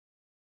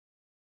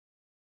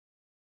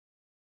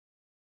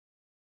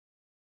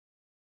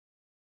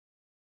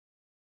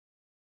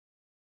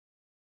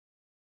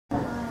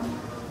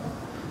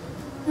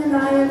And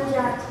I am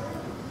Jack.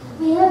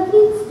 We have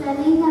been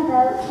studying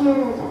about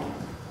Canada.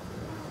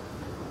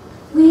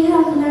 We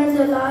have learned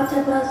a lot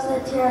about the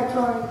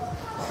territory.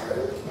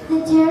 The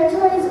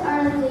territories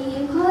are the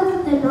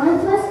Yukon, the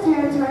Northwest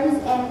Territories,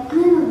 and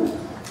Nunavut.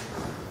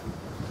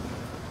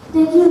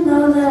 Did you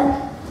know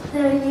that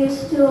there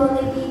used to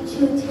only be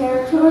 2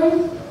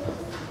 territories?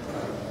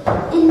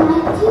 In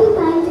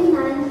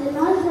 1999, the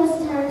Northwest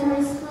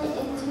Territories split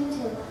into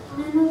 2,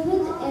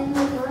 Nunavut and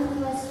the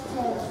Northwest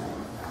Territory.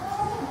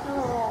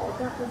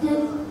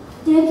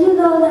 Did you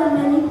know that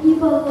many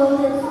people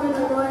voted for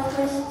the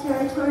Northwest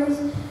Territories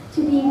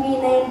to be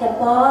renamed the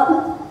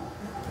Bob?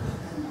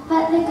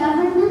 But the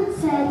government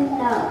said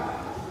no.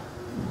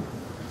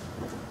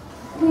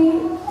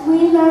 We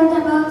learned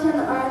about an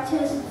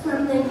artist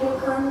from the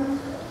Yukon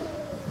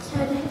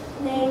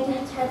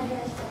named Ted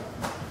Harrison.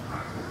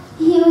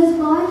 He was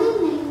born in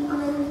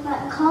England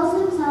but calls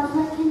himself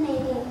a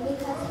Canadian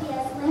because he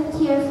has lived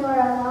here for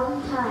a long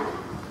time.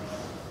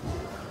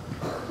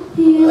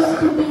 He used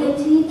to be a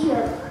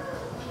teacher.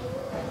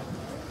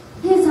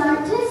 His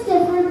art is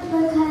different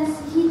because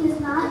he does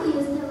not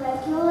use the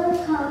regular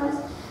colors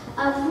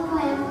of the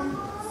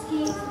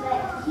landscapes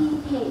that he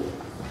paints.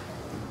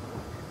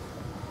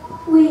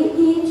 We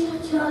each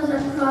chose a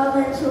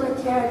province or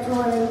a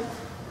territory.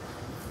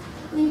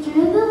 We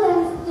drew the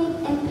landscape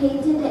and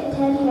painted it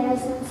Ted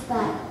Harrison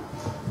style.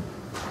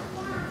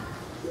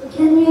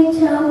 Can you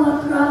tell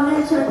what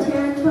province or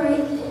territory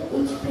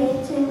each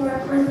painting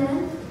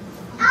represents?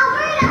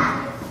 Alberta,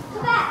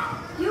 Quebec,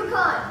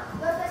 Yukon,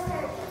 Northwest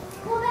Territories,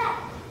 Quebec,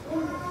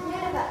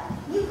 Nunavut,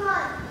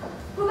 Yukon,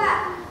 Quebec,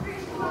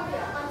 British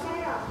Columbia,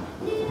 Ontario,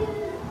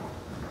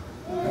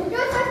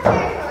 Northwest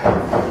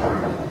Territories,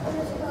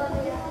 British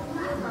Columbia,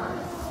 Yukon,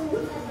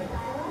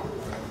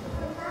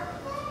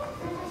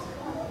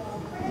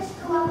 British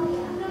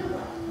Columbia,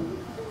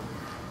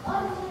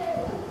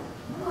 Ontario,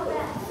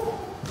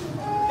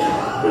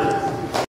 Quebec.